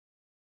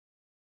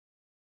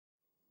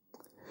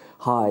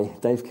Hi,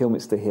 Dave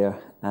Kilminster here.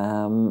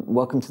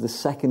 Welcome to the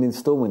second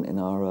instalment in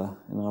our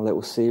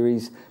little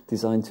series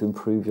designed to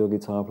improve your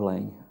guitar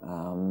playing.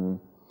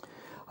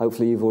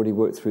 Hopefully you've already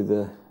worked through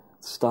the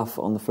stuff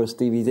on the first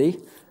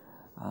DVD.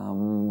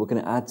 We're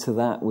going to add to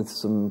that with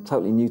some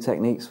totally new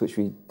techniques which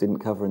we didn't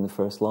cover in the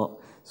first lot.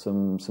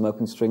 Some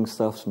open string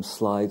stuff, some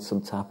slides, some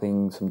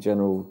tapping, some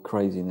general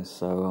craziness.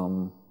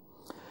 So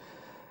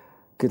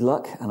good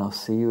luck, and I'll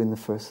see you in the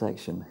first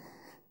section.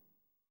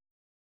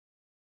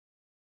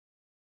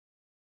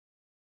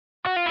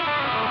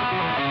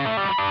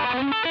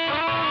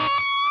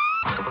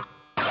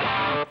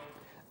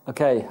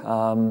 Okay,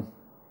 going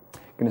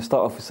to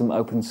start off with some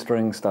open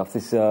string stuff.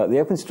 The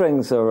open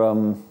strings are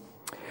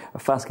a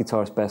fast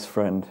guitarist's best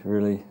friend,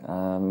 really.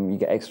 You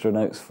get extra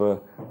notes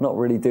for not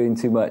really doing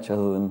too much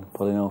other than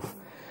pulling off.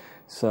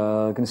 So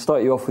I'm going to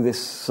start you off with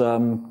this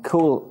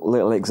cool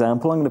little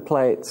example. I'm going to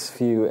play it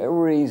for you at a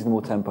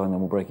reasonable tempo and then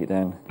we'll break it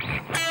down.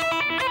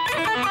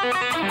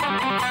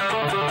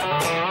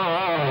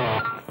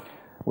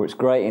 Works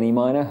great in E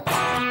minor.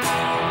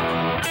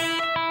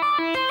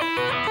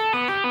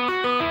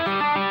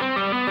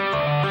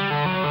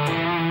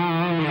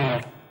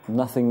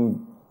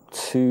 Nothing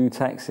too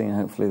taxing,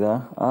 hopefully,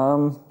 there.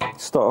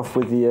 Start off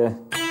with the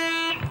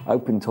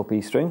open top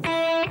E string,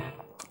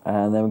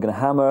 and then we're going to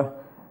hammer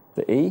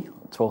the E,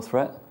 12th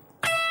fret,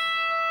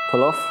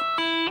 pull off,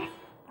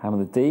 hammer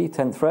the D,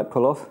 10th fret,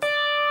 pull off,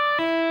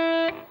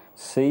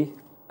 C,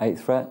 8th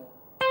fret,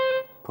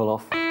 pull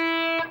off,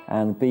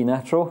 and B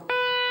natural,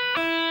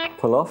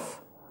 pull off.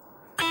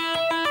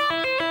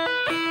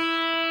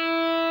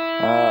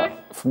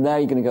 From there,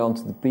 you're going to go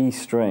onto the B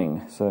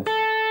string. So.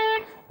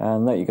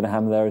 And the note you're going to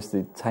hammer there is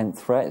the 10th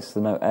fret, it's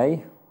the note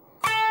A.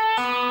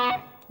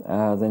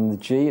 Then the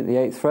G at the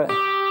 8th fret,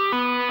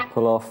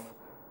 pull off,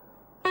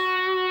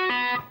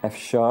 F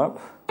sharp.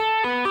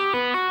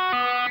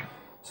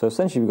 So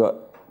essentially we've got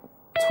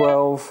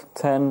 12,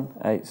 10,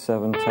 8,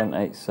 7, 10,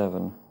 8,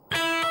 7.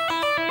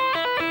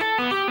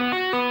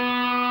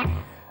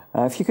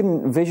 If you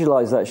can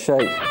visualize that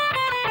shape,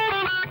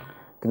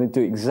 I'm going to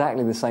do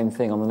exactly the same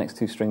thing on the next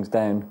two strings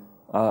down,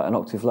 an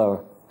octave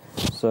lower.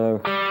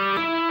 So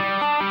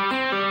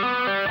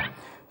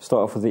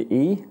start off with the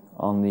E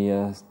on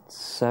the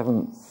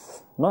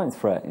 9th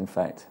fret, in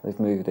fact, they've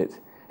moved it,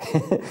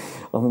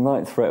 on the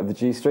 9th fret of the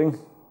G string,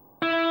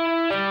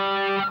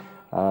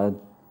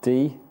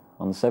 D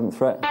on the 7th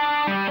fret,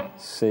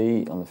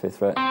 C on the 5th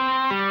fret,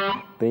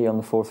 B on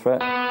the 4th fret,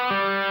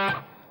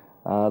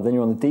 then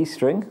you're on the D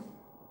string,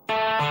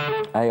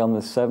 A on the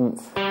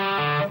 7th,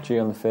 G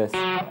on the 5th,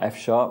 F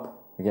sharp,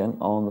 again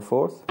on the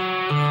 4th,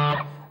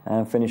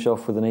 and finish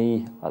off with an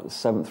E at the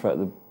 7th fret of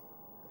the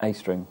A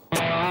string.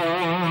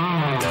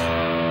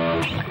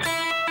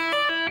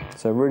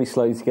 So really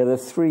slowly together,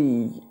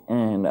 3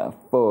 and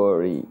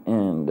 4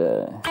 and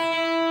a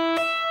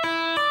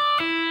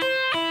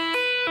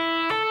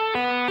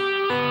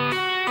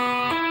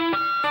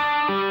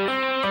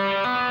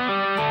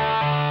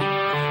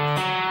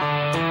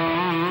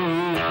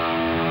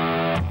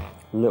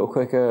little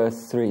quicker,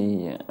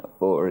 3 and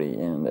 4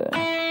 and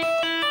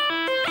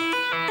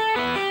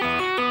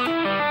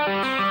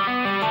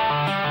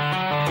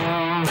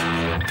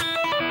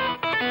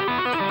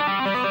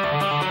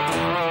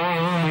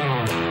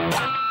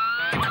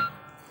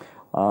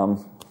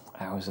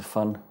hours of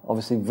fun.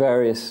 Obviously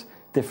various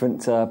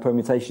different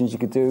permutations you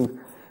could do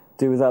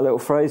with that little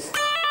phrase.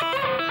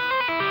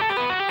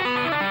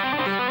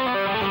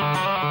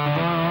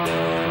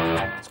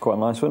 It's quite a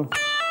nice one.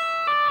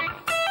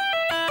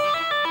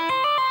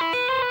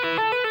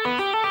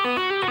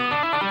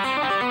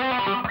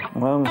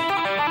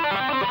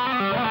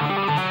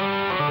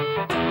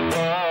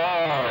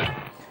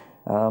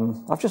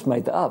 I've just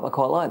made that up. I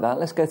quite like that.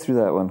 Let's go through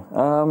that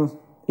one.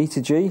 E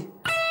to G,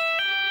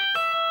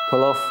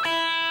 pull off.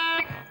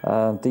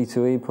 D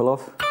to E, pull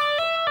off,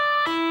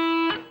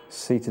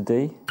 C to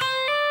D,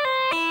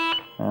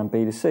 and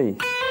B to C.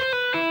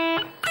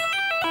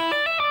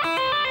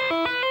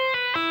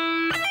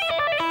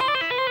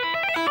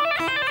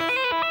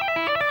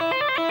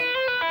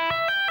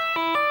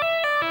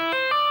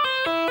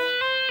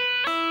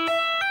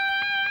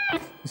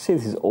 You see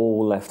this is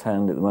all left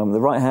hand at the moment.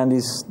 The right hand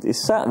is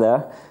sat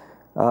there,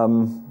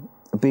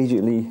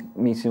 obediently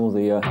meeting all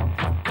the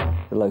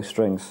low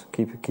strings.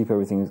 Keep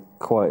everything as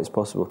quiet as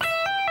possible.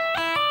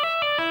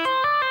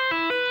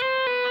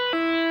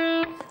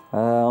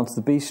 Onto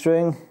the B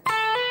string.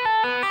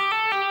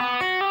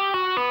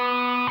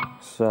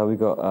 So we've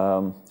got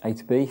A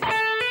to B,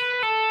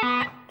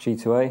 G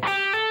to A,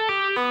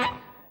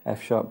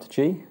 F sharp to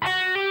G,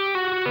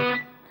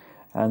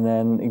 and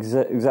then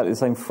exactly the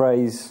same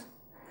phrase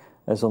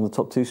as on the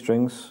top two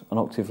strings, an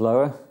octave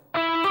lower.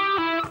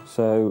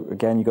 So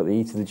again, you've got the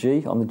E to the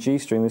G on the G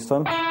string this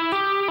time,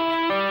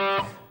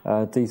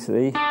 D to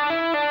E,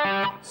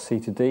 C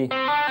to D,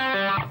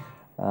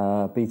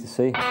 B to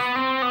C.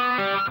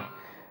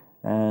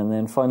 And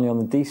then finally on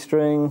the D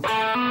string,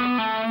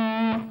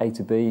 A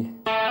to B,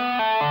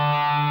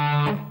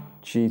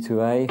 G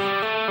to A,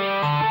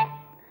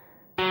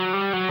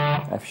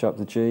 F sharp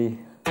to G,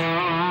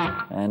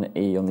 and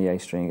E on the A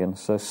string again.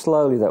 So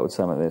slowly that would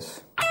sound like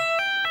this.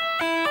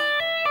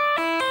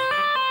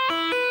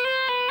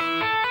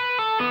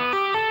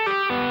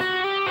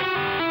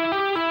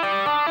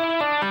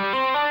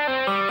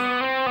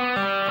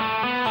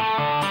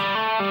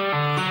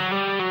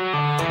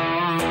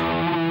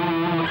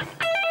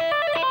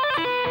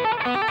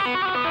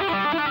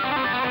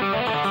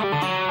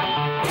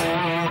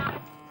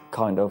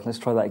 Kind of. Let's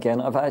try that again.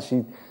 I've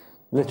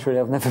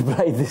never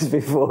played this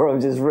before.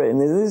 I've just written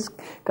this. This is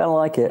kind of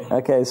like it.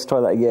 Okay, let's try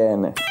that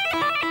again.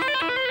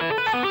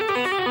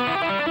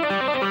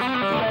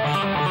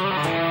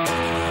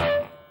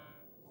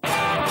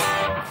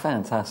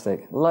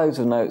 Fantastic. Loads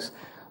of notes.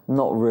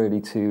 Not really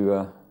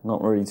too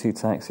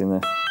taxing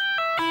there.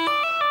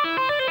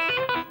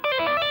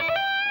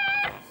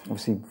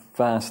 Obviously,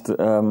 vast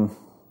amount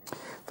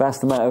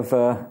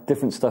of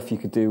different stuff you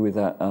could do with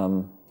that.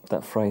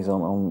 That phrase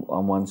on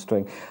one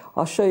string.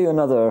 I'll show you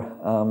another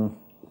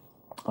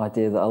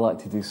idea that I like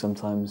to do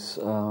sometimes.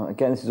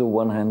 Again, this is all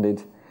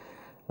one-handed.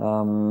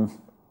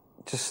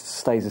 Just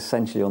stays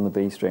essentially on the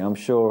B string. I'm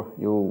sure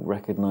you'll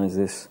recognise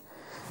this.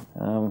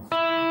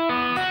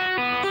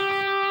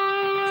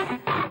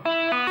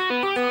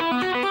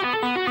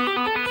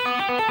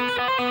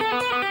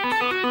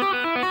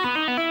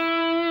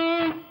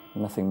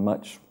 Nothing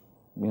much.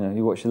 You know,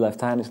 you watch your left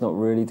hand, it's not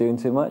really doing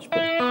too much, but...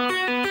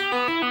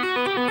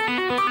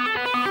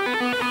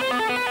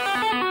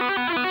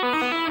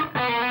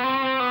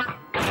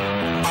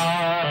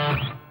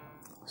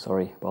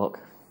 Sorry,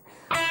 Balk.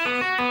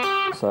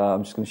 So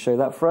I'm just going to show you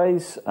that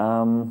phrase.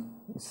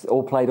 It's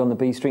all played on the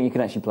B string. You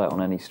can actually play it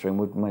on any string.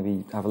 We'll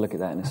maybe have a look at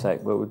that in a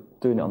sec, but we're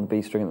doing it on the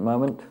B string at the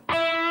moment.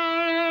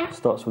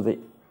 Starts with the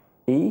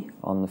E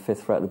on the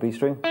 5th fret of the B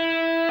string,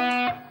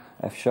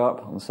 F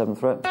sharp on the 7th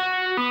fret,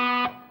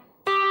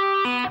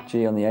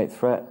 G on the 8th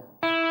fret,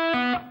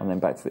 and then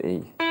back to the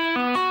E.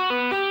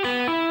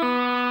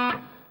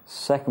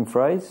 Second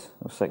phrase,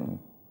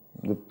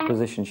 the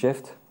position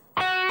shift.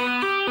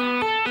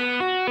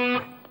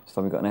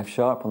 So we've got an F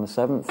sharp on the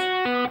 7th,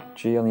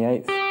 G on the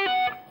 8th,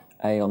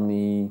 A on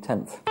the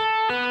 10th.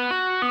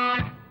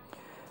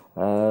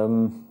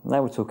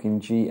 Now we're talking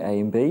G, A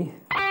and B,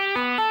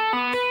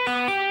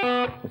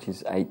 which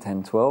is 8,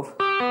 10, 12.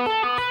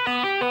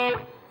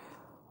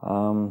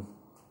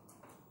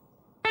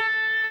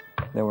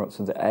 Then we're up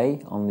to the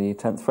A on the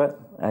 10th fret,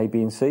 A,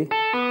 B and C.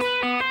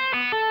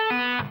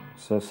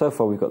 So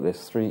far we've got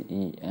this 3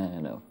 E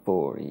and a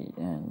 4 E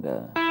and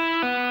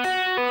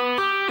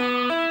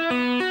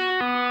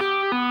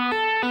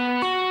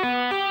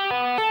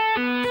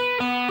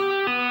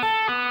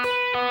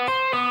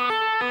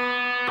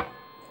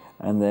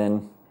and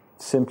then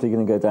simply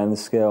going to go down the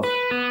scale.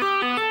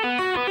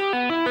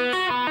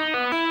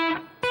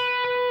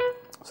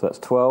 So that's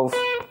 12,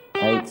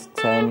 8,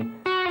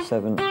 10,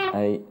 7,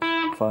 8,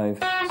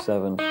 5,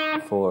 7,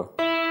 4,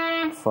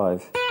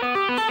 5.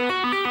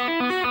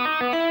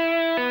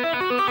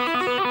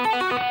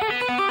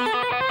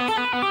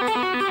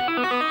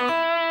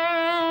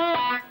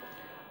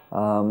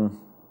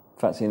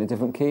 Fancy in a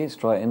different key, let's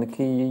try it in the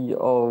key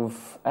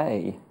of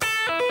A.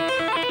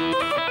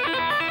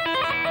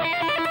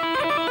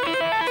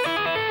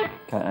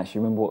 Can't actually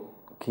remember what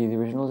key the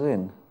original's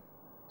in.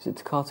 Is it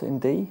toccata in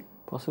D,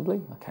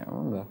 possibly? I can't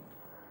remember.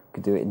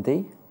 Could do it in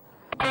D.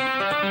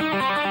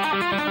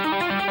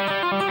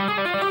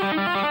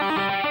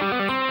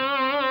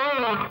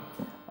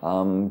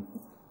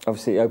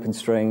 Obviously, open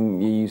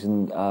string, you're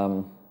using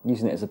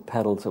it as a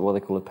pedal to what they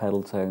call a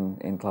pedal tone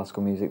in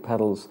classical music.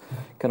 Pedals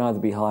can either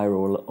be higher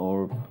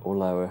or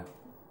lower,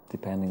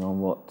 depending on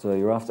what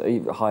you're after.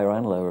 Either higher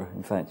and lower.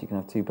 In fact, you can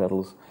have two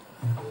pedals.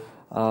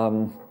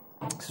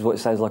 This is what it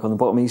sounds like on the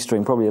bottom E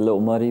string. Probably a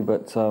little muddy,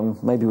 but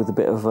maybe with a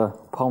bit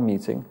of palm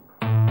muting.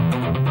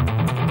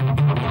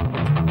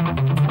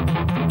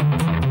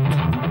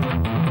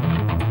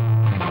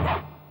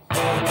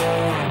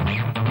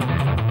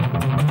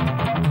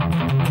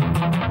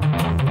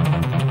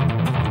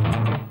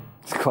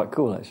 Quite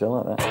cool, actually. I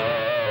like that.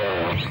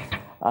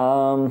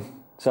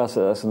 So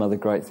that's another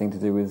great thing to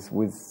do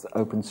with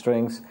open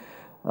strings.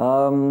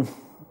 A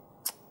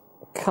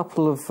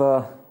couple of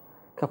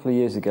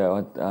years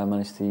ago, I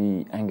managed to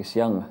see Angus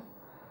Young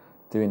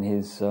doing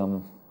his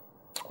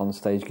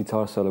on-stage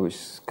guitar solo, which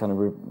kind of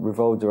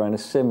revolved around a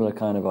similar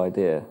kind of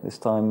idea. This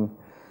time,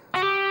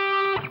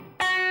 I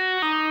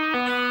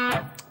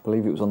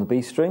believe it was on the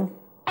B string,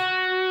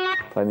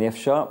 playing the F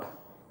sharp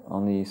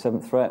on the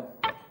 7th fret,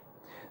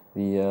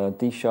 the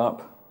D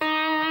sharp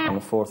on the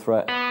 4th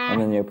fret,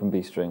 and then the open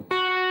B string.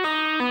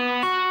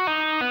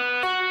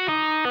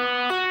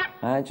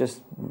 And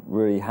just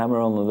really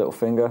hammer on the little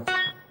finger,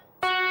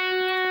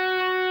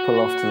 pull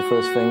off to the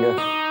first finger,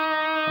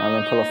 and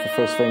then pull off the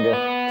first finger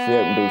to the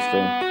open B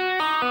string.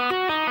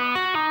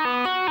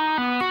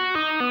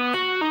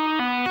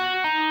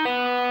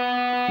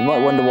 You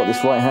might wonder what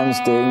this right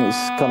hand's doing.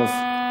 It's kind of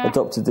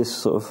adopted this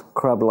sort of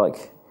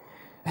crab-like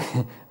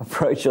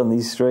approach on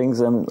these strings,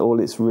 and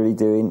all it's really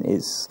doing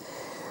is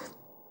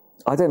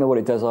I don't know what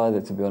it does either,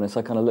 to be honest.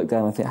 I kind of look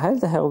down and think, how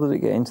the hell did it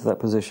get into that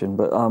position?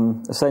 But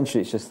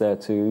essentially, it's just there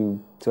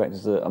to act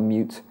as a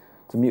mute,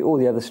 to mute all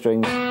the other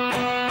strings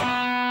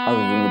other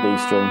than the B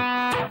string.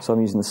 So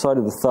I'm using the side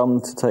of the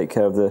thumb to take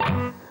care of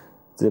the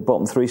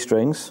bottom 3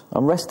 strings.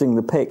 I'm resting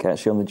the pick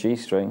actually on the G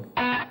string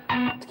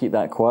to keep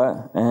that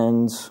quiet,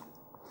 and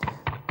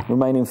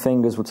remaining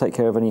fingers will take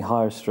care of any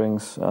higher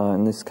strings.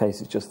 In this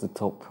case, it's just the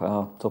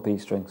top E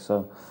string.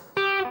 So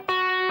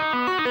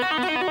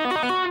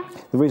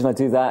the reason I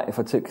do that, if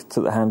I took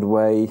the hand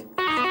away, you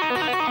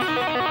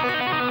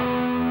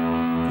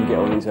get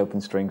all these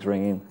open strings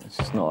ringing. It's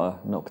just not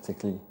a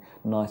particularly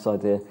nice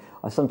idea.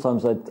 I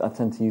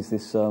tend to use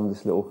this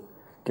little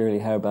girly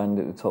hairband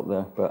at the top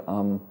there, but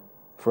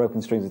for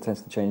open strings it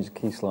tends to change the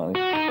key slightly.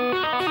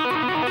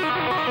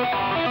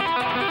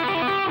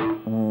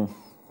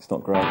 It's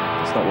not great.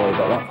 Let's not worry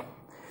about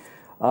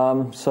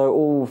that. So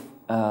all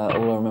I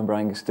remember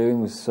Angus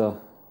doing was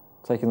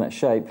taking that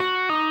shape,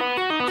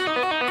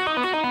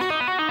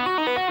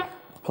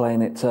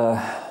 playing it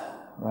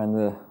around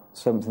the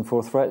 7th and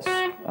 4th frets,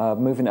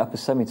 moving it up a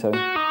semitone.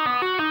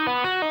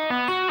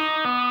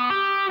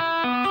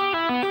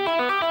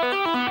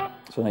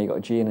 So now you've got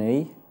a G and an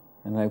E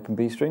and an open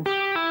B string.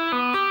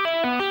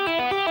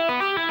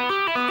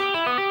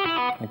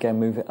 Again,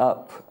 move it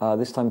up,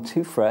 this time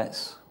 2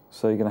 frets,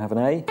 so you're going to have an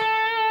A,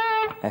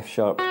 F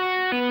sharp,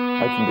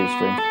 open B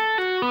string.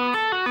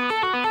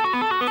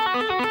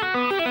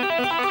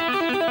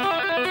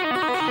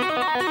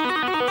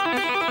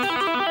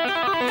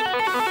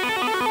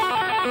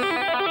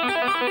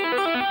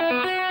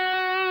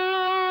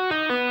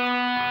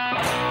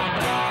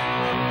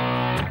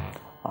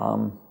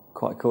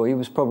 Quite cool. He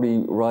was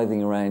probably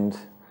writhing around,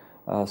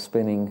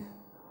 spinning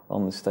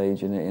on the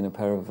stage in a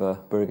pair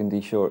of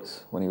burgundy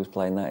shorts when he was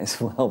playing that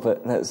as well,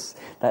 but that's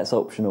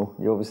optional.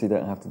 You obviously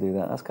don't have to do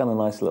that. That's kind of a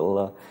nice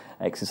little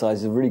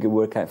exercise. It's a really good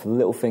workout for the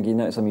little finger. You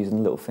notice I'm using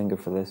the little finger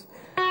for this.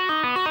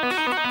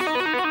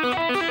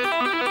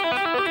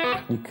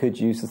 You could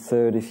use the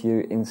 3rd if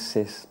you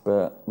insist,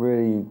 but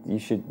really you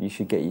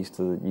should get used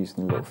to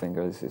using the little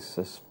finger. This is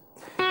just,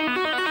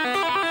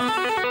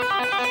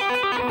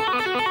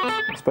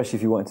 especially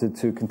if you wanted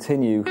to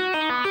continue.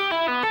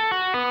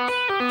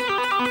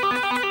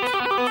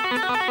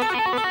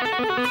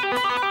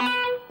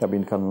 That'd be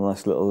kind of a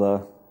nice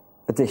little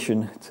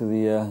addition to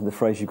the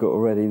phrase you've got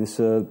already. This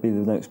would be the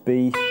notes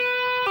B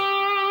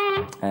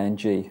and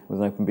G with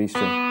an open B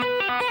string.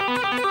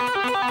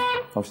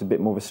 Obviously a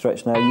bit more of a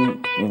stretch now.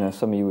 You know,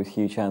 some of you with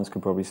huge hands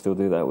could probably still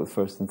do that with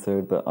 1st and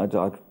 3rd, but I'd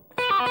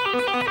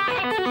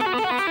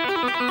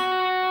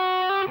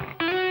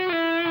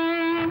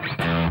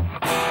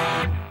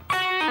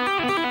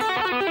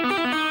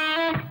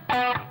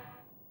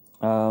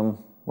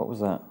what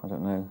was that? I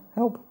don't know.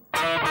 Help.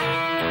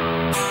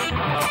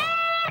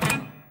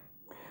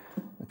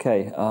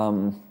 Okay,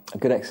 a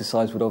good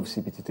exercise would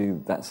obviously be to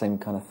do that same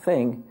kind of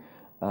thing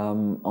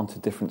onto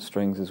different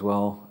strings as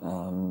well.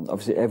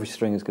 Obviously every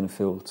string is going to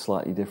feel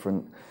slightly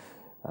different,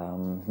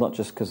 not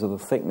just because of the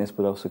thickness,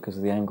 but also because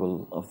of the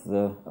angle of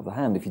the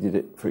hand. If you did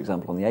it, for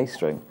example, on the A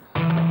string,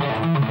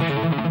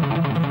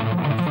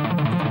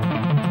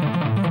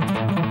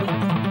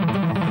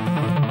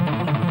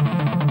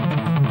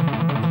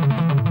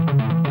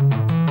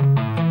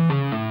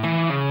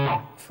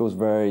 feels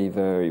very,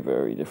 very,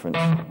 very different.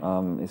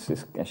 It's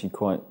actually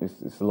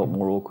it's a lot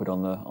more awkward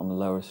on the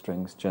lower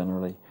strings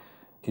generally,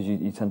 because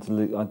you tend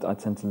to I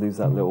tend to lose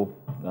that little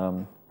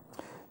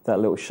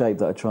shape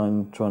that I try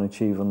and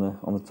achieve on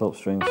the top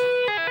strings.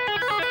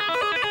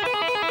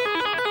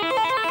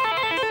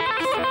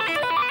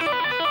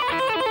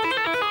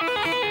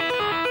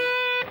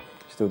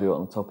 Still do it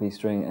on the top E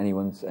string, any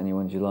ones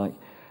you like.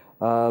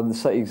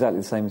 Exactly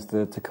the same as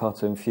the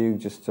staccato and fugue.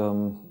 Just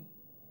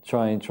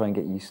try and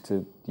get used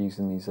to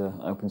using these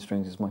open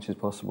strings as much as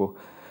possible.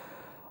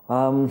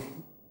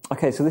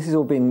 Okay, so this has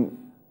all been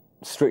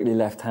strictly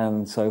left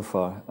hand so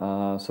far.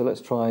 So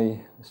let's try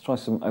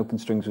some open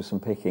strings with some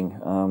picking.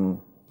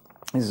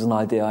 This is an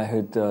idea I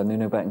heard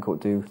Nuno Betancourt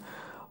do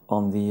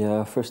on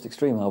the first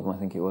Extreme album, I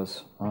think it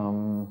was.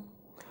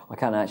 I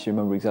can't actually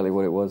remember exactly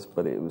what it was,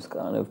 but it was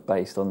kind of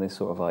based on this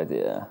sort of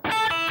idea.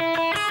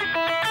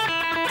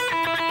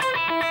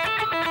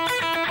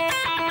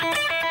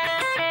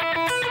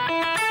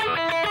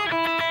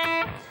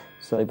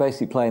 So you're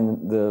basically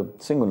playing the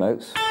single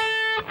notes,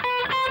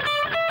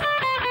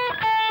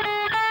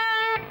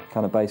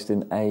 kind of based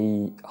in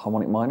A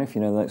harmonic minor. If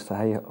you know the notes to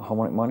A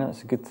harmonic minor,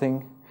 that's a good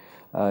thing.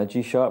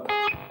 G sharp,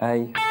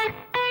 A,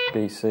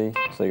 B, C.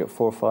 So you got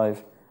 4,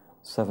 5,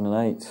 7, and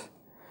 8.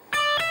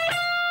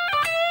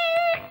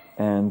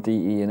 And D,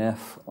 E, and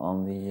F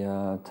on the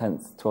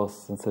 10th,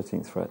 12th, and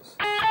 13th frets.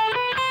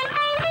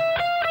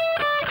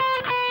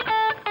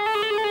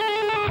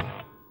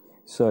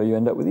 So you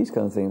end up with these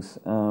kind of things.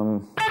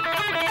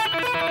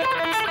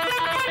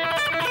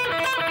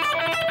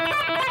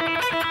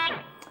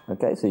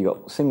 Okay, so you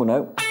got single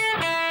note,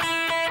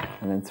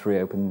 and then three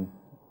open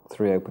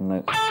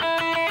notes.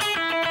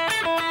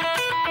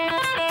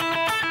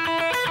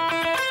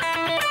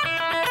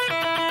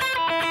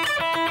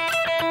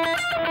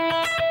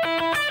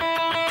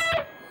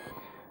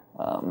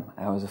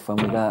 hours of fun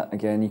with that.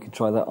 Again, you can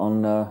try that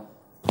on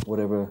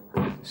whatever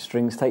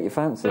strings take your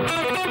fancy.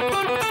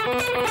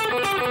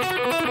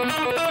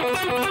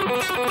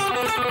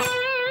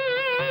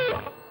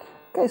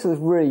 Okay, so there's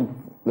really,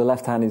 the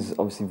left hand is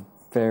obviously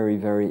very,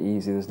 very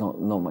easy. There's not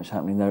much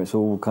happening there. It's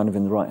all kind of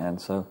in the right hand.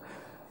 So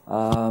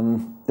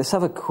let's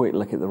have a quick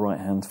look at the right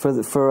hand.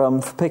 For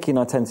picking,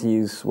 I tend to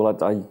use,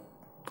 well,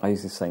 I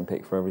use the same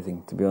pick for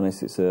everything, to be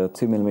honest. It's a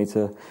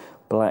 2mm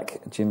black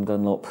Jim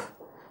Dunlop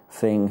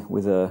thing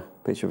with a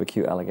picture of a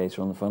cute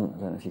alligator on the front. I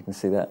don't know if you can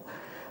see that.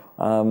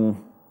 I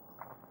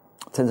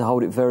tend to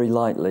hold it very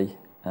lightly,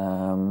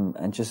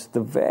 and just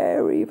the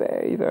very,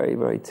 very, very,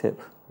 very tip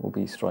will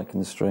be striking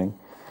the string.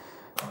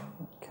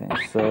 Okay,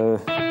 so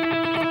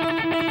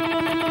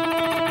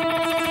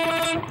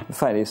the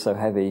fact it's so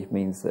heavy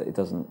means that it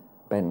doesn't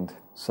bend,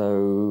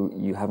 so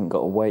you haven't got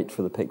to wait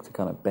for the pick to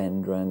kind of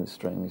bend around the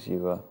string as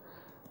you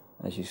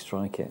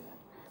strike it.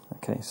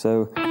 Okay,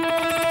 so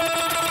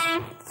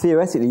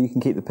theoretically you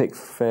can keep the pick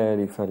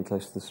fairly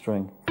close to the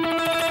string.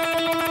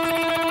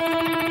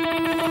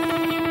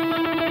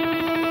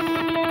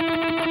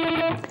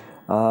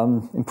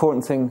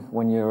 Important thing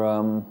when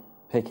you're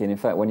picking, in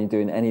fact when you're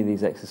doing any of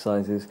these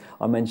exercises,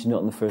 I mentioned it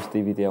on the first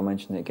DVD, I'll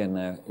mention it again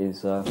now,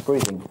 is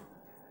breathing.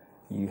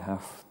 You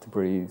have to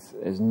breathe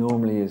as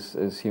normally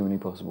as humanly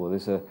possible.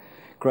 There's a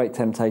great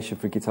temptation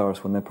for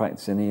guitarists when they're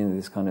practicing any of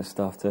this kind of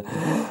stuff to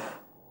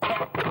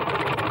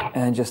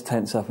and just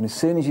tense up, and as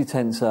soon as you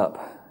tense up,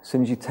 as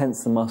soon as you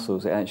tense the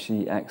muscles, it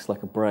actually acts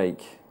like a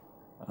brake.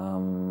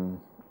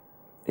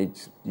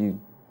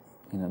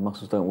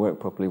 Muscles don't work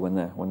properly when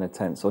they're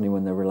tense. Only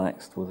when they're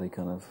relaxed will they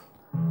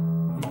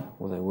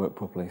work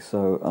properly.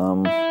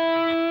 So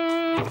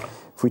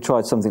if we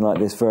tried something like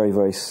this very,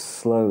 very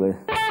slowly.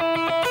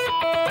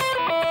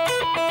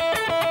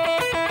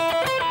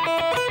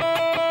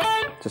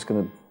 Just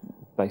going to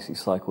basically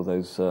cycle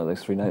those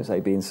three notes, A,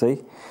 B, and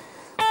C.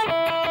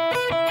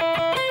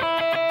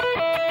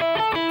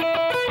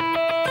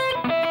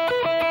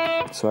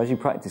 So as you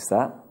practice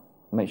that,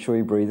 make sure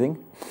you're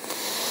breathing.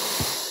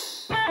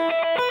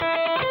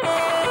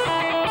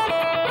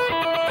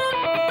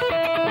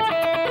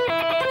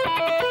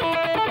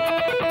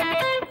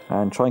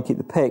 And try and keep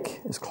the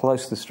pick as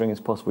close to the string as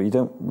possible. You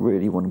don't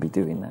really want to be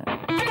doing that.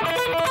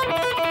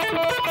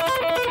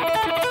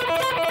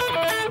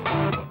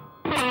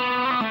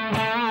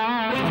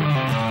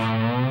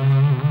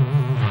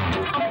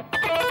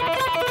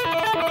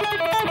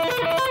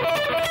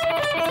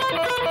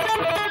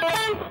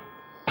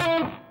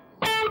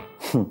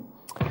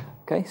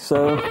 Okay,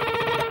 so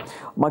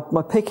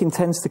my picking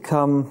tends to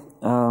come,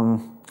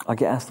 I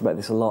get asked about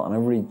this a lot, and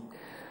I'm really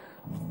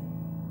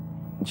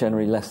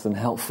generally less than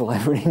helpful.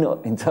 I'm really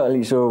not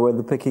entirely sure where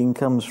the picking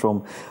comes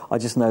from. I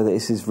just know that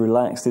it's as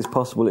relaxed as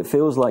possible. It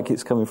feels like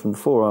it's coming from the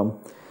forearm.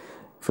 It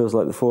feels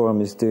like the forearm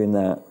is doing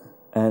that.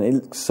 And it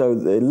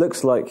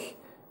looks like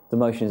the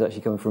motion is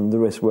actually coming from the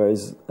wrist,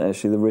 whereas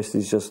actually the wrist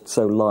is just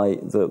so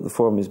light that the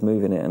forearm is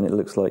moving it, and it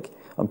looks like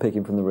I'm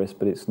picking from the wrist,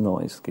 but it's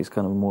not. It's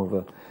kind of more of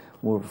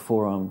a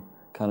forearm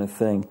kind of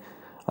thing.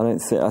 I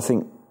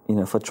think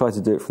if I try to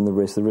do it from the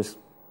wrist, we're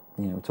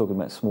talking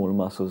about smaller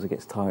muscles, it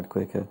gets tired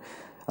quicker.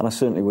 And I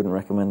certainly wouldn't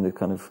recommend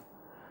this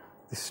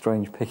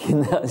strange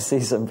picking that I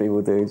see some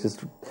people do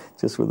just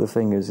with the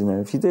fingers.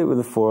 If you do it with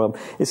the forearm,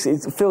 it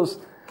feels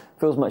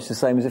much the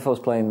same as if I was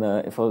playing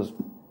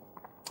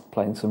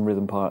some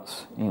rhythm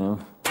parts.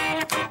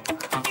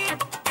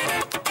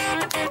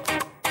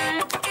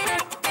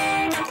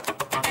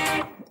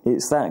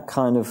 It's that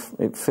kind of.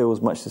 It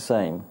feels much the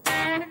same.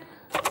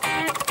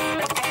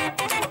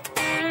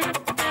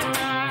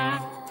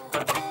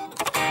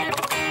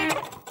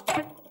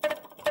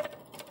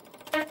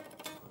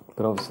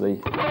 But obviously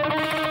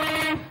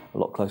a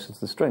lot closer to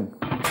the string.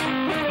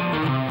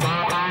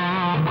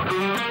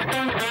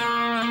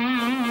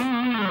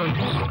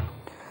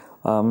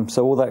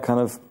 So all that kind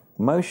of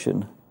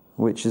motion,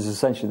 which is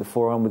essentially the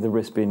forearm with the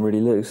wrist being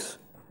really loose,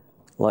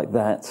 like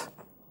that.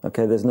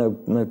 Okay, there's no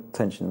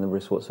tension in the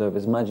wrist whatsoever.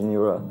 Imagine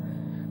you're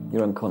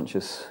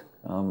unconscious,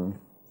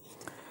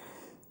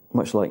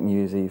 much like New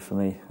Year's Eve for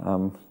me.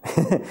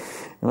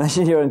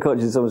 Imagine you're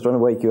unconscious, someone's trying to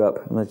wake you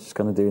up, and they're just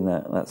kind of doing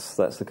that. That's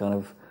the kind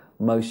of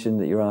motion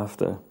that you're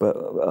after, but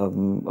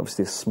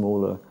obviously a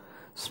smaller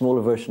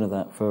version of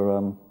that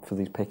for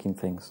these picking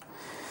things.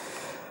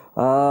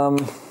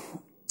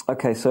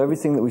 Okay, so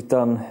everything that we've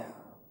done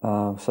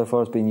so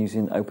far has been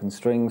using open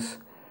strings.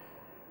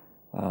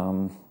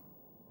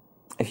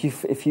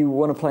 If you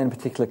want to play in a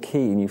particular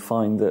key and you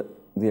find that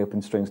the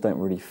open strings don't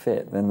really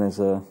fit, then there's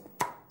an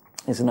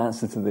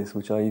answer to this,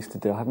 which I used to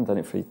do. I haven't done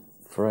it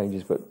for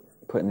ages, but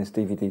putting this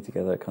DVD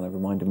together kind of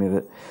reminded me of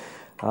it.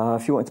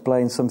 If you wanted to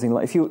play in something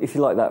like, if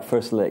you like that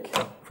first lick,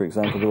 for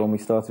example, the one we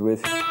started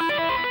with,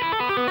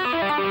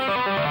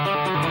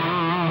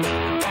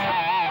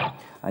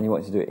 and you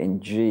wanted to do it in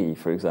G,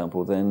 for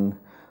example, then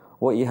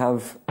what you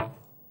have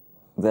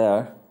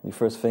there, your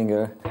first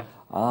finger,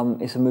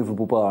 it's a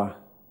movable bar.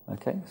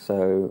 Okay,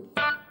 so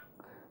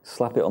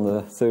slap it on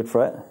the 3rd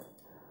fret.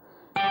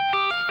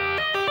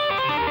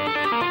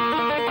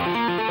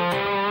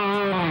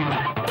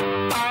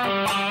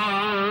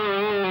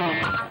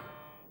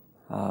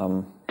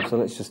 So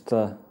let's just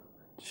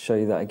show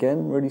you that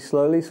again really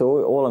slowly.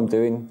 So all I'm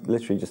doing,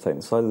 literally just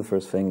taking the side of the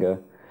first finger,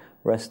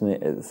 resting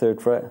it at the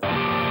 3rd fret,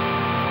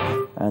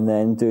 and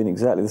then doing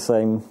exactly the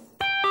same.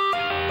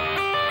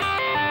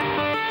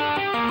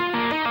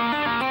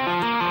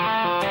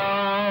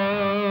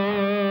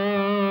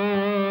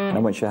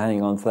 And once you're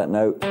hanging on to that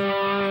note,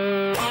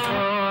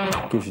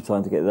 gives you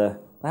time to get the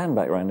hand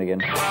back round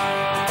again.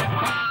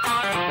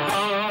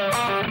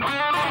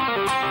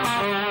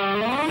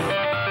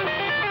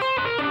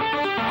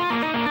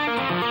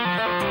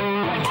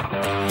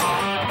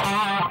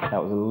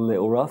 That was a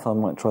little rough, I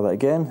might try that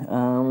again.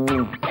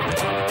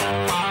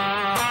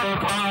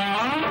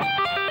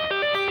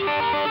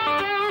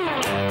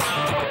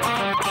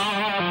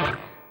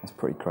 That's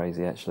pretty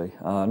crazy actually.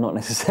 Not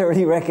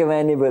necessarily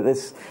recommended, but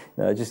this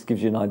just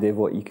gives you an idea of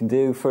what you can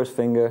do. First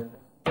finger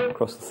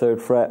across the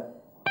 3rd fret.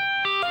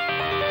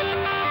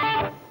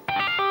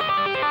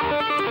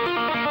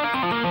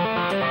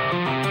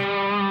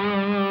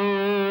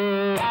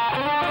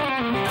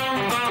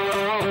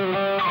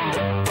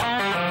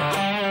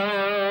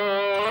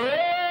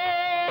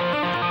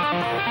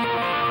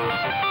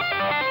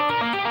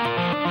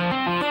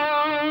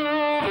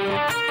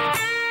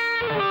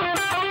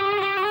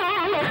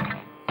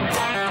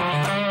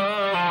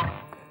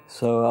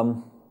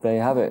 So there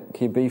you have it,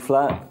 key B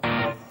flat.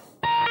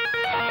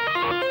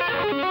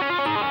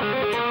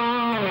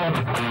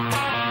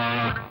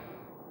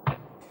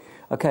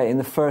 Okay, in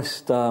the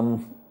first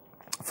installment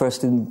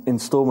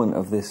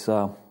of this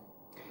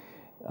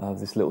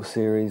little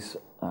series,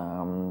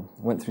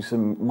 went through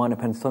some minor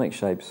pentatonic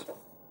shapes.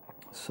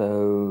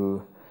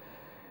 So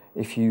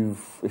if you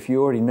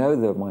already know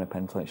the minor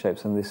pentatonic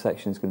shapes, then this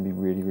section is going to be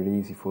really, really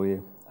easy for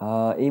you.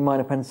 E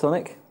minor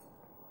pentatonic.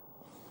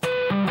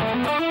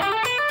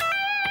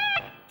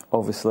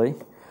 Obviously,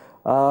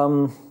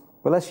 but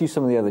let's use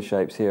some of the other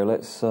shapes here.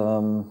 Let's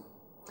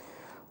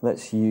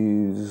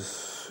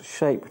use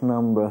shape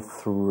number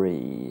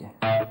 3.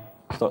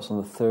 Starts on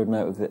the 3rd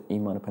note of the E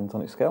minor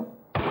pentatonic scale,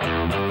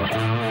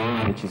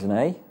 which is an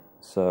A.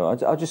 So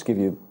I'll just give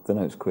you the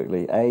notes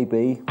quickly. A,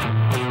 B,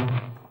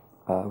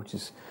 which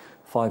is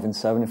 5 and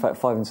 7. In fact,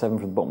 5 and 7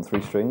 for the bottom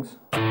 3 strings.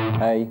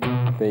 A,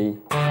 B,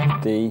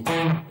 D,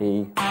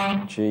 E,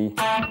 G,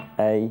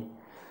 A.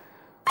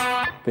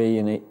 B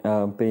and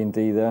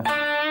D there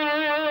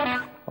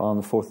on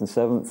the 4th and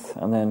 7th,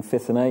 and then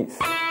 5th and 8th,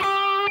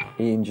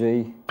 E and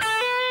G,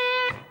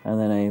 and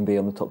then A and B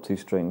on the top 2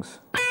 strings.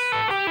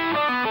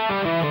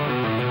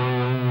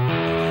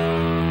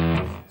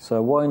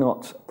 So why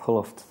not pull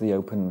off to the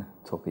open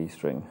top E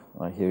string,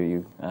 I hear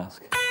you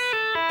ask.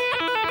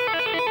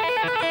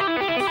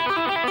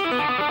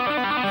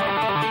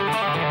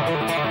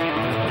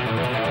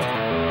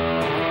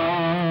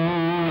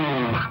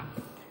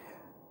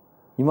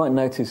 You might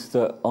notice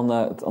that on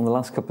the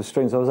last couple of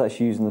strings, I was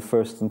actually using the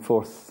 1st and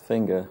 4th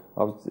finger.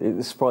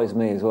 It surprised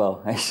me as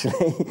well,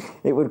 actually.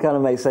 It would kind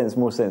of make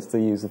more sense to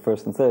use the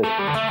 1st and 3rd.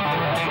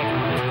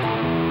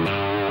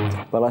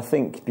 But I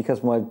think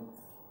because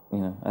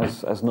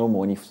as normal,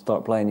 when you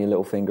start playing, your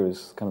little finger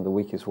is kind of the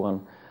weakest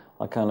one.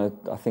 I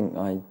think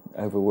I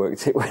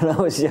overworked it when I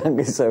was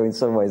younger. So in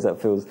some ways,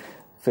 that feels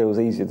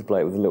easier to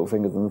play it with the little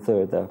finger than the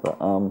 3rd there. But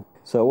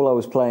so all I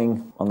was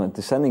playing on the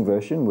descending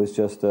version was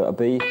just a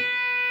B.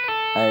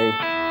 A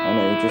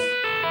and A,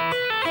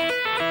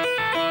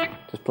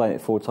 just playing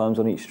it 4 times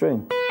on each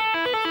string.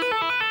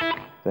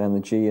 Then the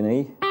G and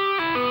E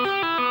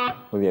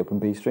with the open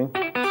B string.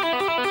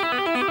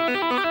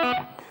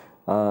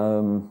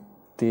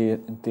 D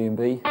and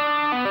B.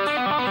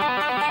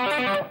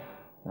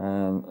 A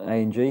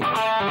and G.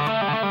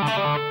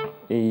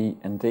 E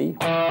and D.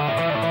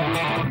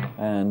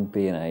 And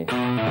B and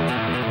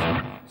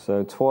A.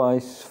 So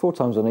twice, 4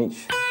 times on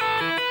each.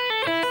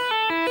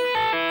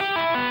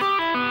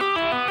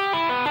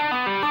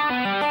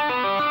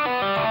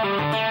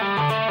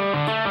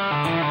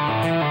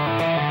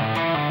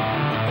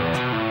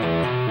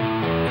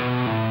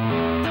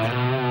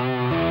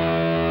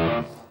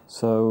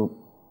 So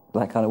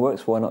that kind of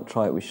works. Why not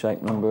try it with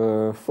shape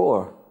number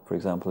 4, for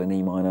example, in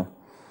E minor?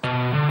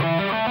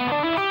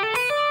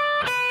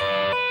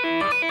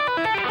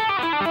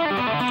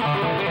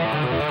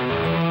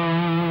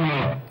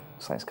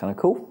 So that's kind of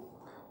cool.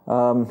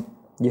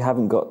 You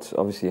haven't got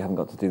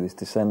to do this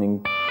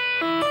descending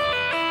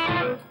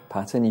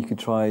pattern. You could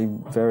try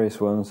various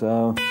ones.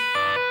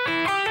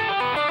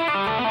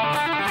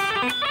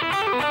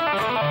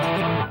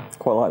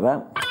 Quite like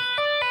that.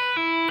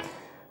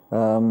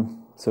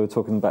 So we're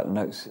talking about the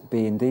notes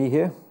B and D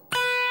here.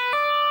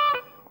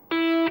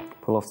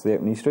 Pull off to the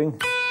open E string.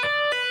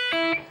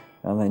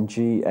 And then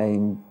G, A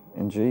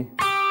and G.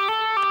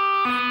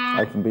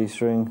 Open B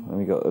string. Then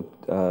we got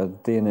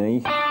D and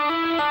E.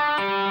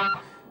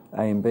 A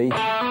and B. E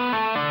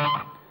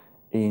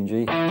and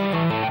G.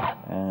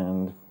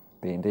 And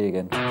B and D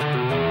again.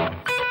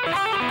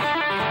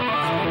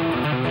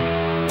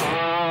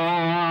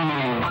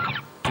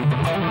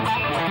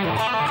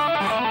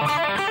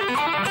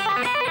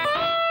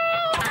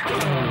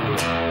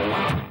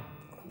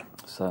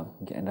 So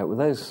you end up with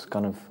those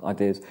kind of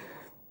ideas.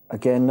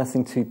 Again,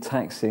 nothing too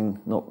taxing,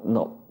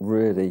 not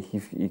really,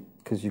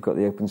 because you've got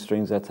the open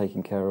strings there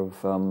taking care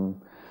of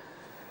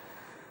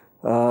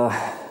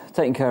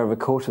a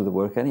quarter of the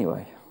work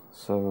anyway.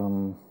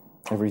 So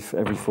every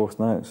fourth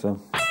note.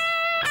 So.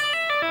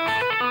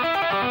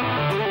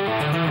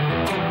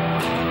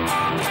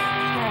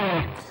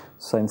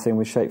 Same thing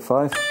with shape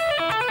 5.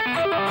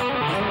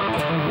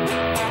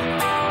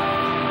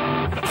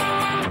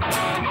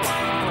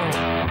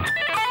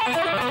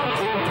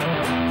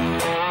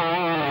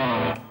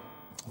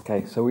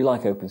 Okay, so we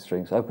like open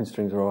strings. Open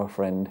strings are our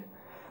friend.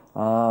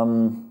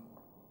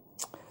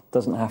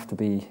 Doesn't have to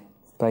be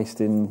based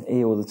in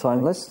E all the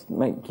time. Let's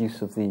make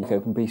use of the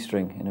open B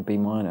string in a B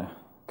minor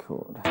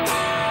chord.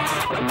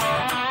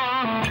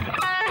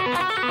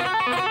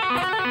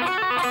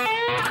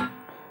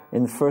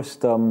 In the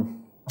first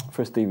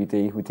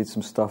DVD, we did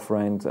some stuff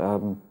around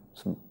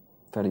some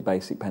fairly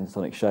basic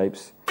pentatonic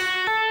shapes.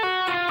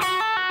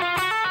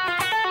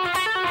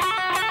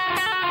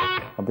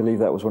 I believe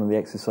that was one of the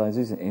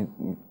exercises. I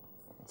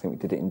think we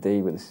did it in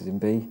D, but this is in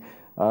B.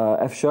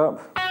 F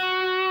sharp,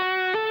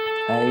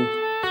 A,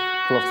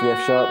 pull off to the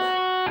F sharp.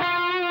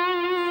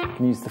 You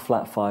can use the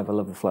flat 5. I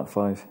love the flat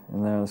 5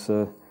 in there. It's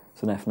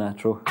an F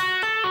natural.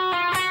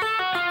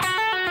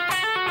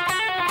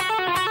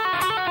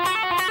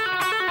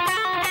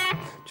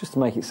 Just to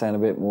make it sound a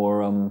bit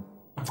more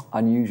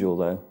unusual,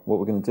 though, what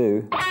we're going to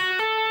do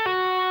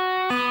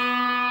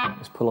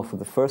is pull off with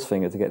the first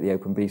finger to get the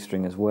open B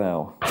string as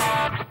well.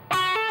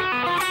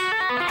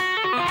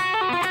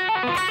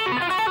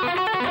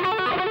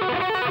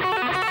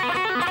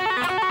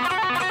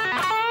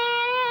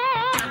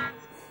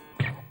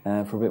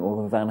 For a bit more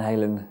of a Van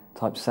Halen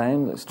type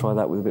sound, let's try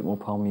that with a bit more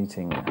palm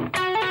muting.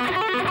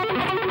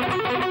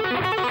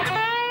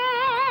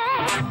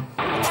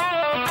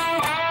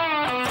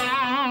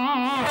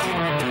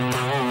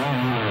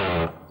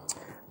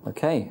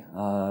 Okay,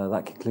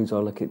 that concludes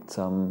our look at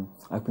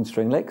open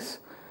string licks.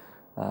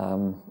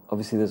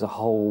 Obviously, there's a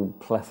whole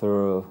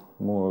plethora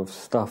more of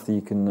stuff that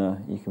you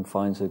can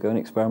find, so go and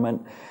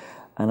experiment.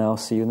 And I'll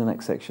see you in the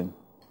next section.